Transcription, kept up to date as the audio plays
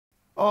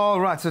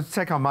All right, so to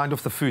take our mind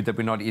off the food that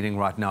we're not eating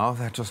right now,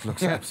 that just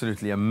looks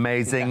absolutely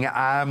amazing.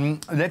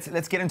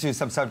 Let's get into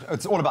some subject.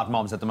 It's all about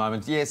moms at the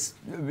moment. Yes,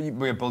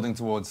 we're building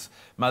towards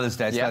Mother's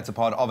Day, so that's a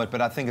part of it. But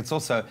I think it's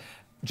also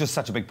just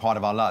such a big part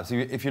of our lives.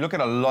 If you look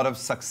at a lot of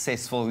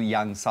successful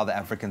young South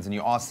Africans and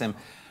you ask them,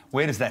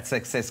 where does that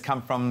success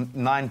come from?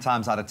 9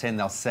 times out of 10,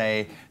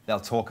 they'll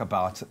talk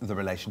about the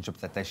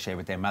relationships that they share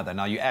with their mother.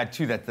 Now, you add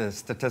to that the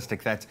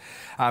statistic that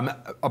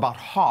about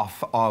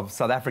half of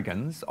South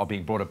Africans are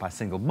being brought up by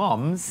single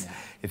moms.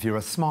 If you're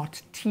a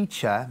smart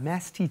teacher,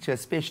 maths teacher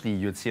especially,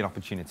 you'd see an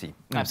opportunity.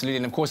 Absolutely,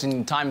 and of course,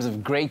 in times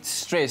of great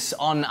stress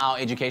on our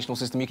educational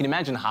system, you can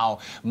imagine how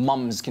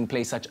moms can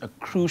play such a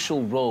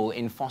crucial role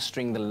in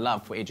fostering the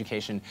love for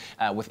education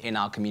within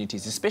our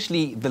communities,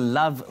 especially the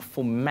love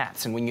for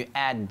maths. And when you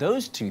add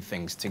those two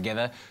things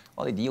together,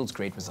 well, it yields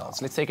great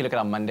results. Let's take a look at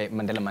our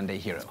Mandela Monday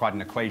hero. It's quite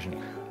an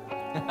equation.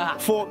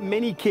 For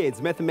many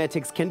kids,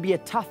 mathematics can be a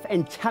tough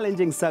and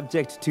challenging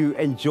subject to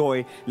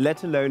enjoy,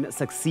 let alone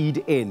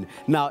succeed in.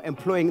 Now,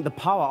 employing the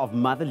power of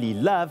motherly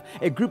love,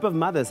 a group of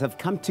mothers have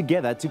come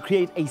together to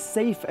create a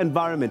safe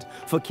environment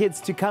for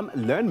kids to come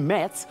learn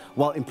maths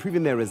while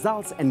improving their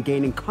results and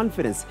gaining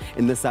confidence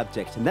in the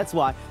subject. And that's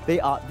why they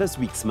are this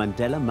week's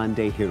Mandela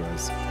Monday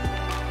heroes.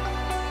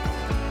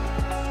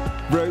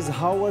 Rose,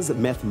 how was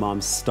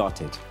MathsMom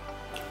started?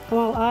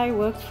 Well, I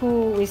worked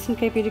for Western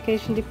Cape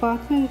Education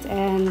Department,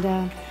 and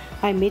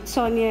I met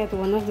Sonia at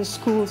one of the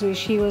schools where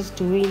she was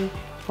doing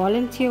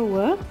volunteer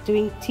work,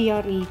 doing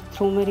TRE,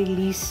 trauma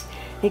release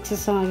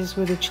exercises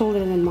with the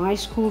children, and my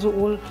schools were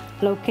all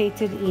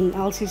located in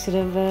Elsie's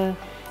River.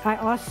 I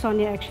asked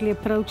Sonia, actually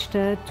approached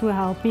her to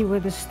help me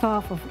with the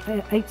staff of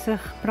Eitzig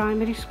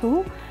Primary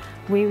School,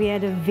 where we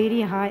had a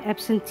very high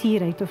absentee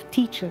rate of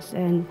teachers,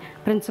 and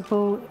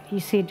principal, he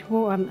said,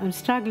 oh, I'm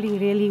struggling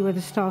really with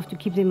the staff to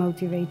keep them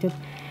motivated.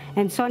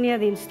 And Sonia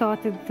then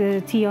started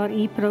the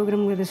TRE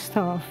program with the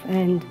staff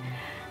and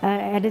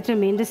had a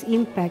tremendous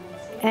impact.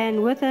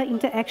 And with her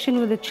interaction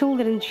with the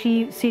children,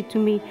 she said to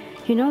me,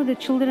 you know, the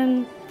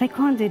children, they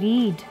can't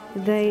read.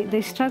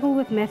 They struggle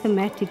with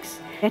mathematics.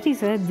 That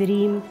is her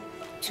dream,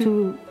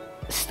 to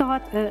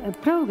start a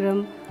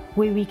program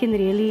where we can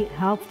really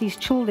help these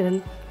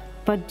children,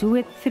 but do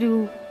it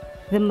through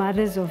the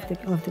mothers of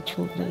the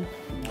children.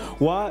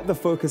 Why the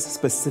focus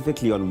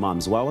specifically on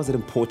moms? Why was it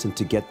important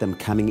to get them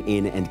coming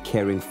in and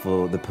caring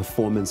for the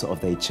performance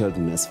of their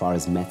children as far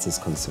as maths is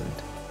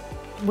concerned?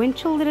 When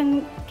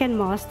children can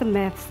master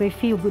maths, they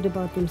feel good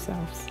about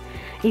themselves.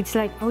 It's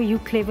like, oh, you're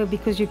clever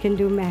because you can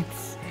do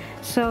maths.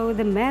 So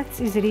the maths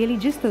is really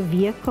just a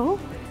vehicle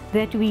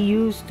that we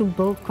use to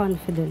build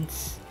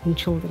confidence in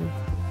children.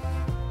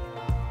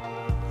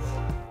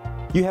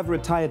 You have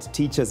retired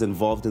teachers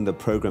involved in the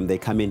program. They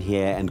come in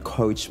here and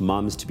coach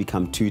moms to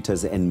become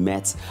tutors in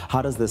maths.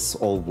 How does this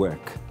all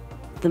work?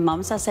 The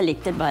moms are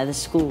selected by the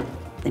school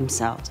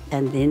themselves,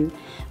 and then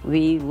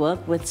we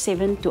work with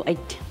 7 to 8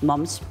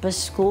 moms per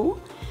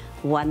school,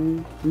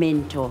 one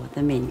mentor,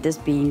 the mentors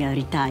being a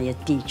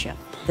retired teacher.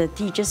 The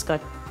teachers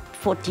got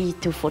 40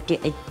 to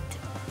 48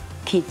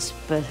 kids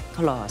per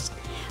class,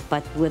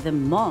 but with the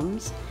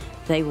moms,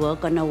 they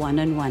work on a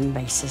one-on-one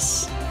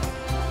basis.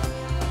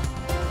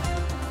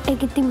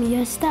 Ik het die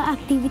meeste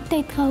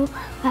activiteit gehou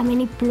met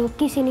die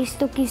blokkies en die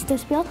stokkies te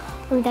speel,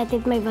 omdat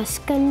dit my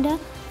wiskunde,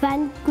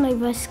 want my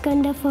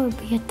wiskunde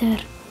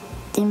verbeter.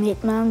 Die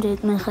MathsMom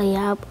het my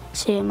gehelp,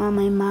 sê maar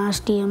my ma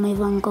stuur my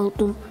winkel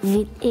toe,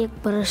 weet ek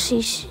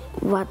presies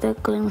wat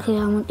ek klein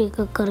geld moet ek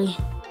kry.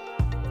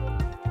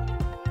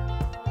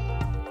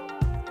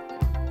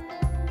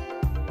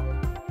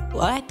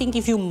 Well, I think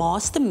if you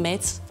master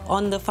maths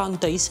on the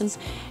foundations,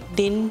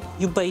 then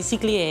you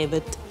basically have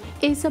it.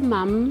 As a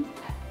mum,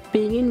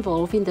 being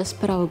involved in this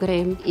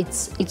program,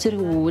 it's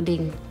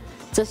rewarding.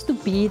 Just to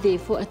be there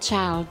for a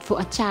child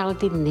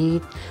in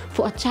need,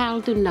 for a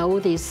child to know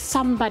there's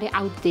somebody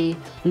out there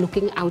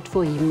looking out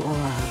for him or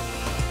her.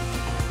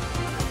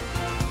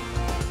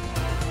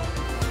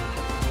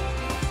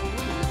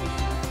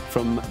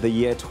 From the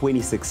year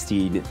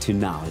 2016 to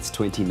now, it's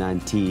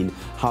 2019,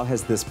 how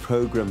has this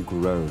program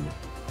grown?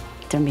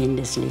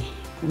 Tremendously.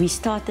 We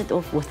started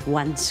off with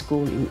 1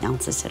 school in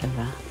Elsie's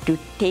River to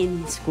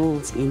 10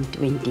 schools in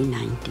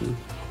 2019.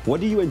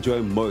 What do you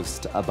enjoy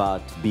most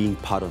about being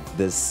part of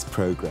this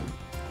program?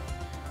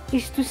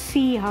 Is to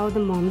see how the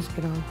moms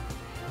grow.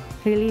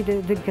 Really,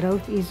 the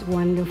growth is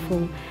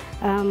wonderful.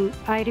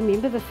 I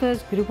remember the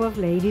first group of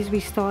ladies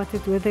we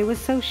started with, they were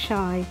so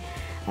shy.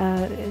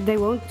 They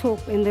won't talk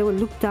and they will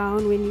look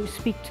down when you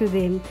speak to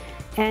them.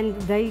 And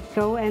they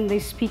go and they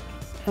speak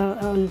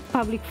on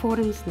public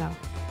forums now.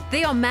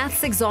 There are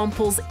maths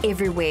examples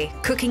everywhere,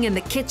 cooking in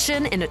the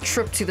kitchen, in a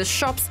trip to the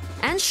shops,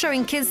 and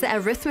showing kids that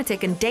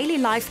arithmetic in daily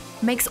life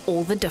makes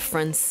all the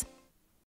difference.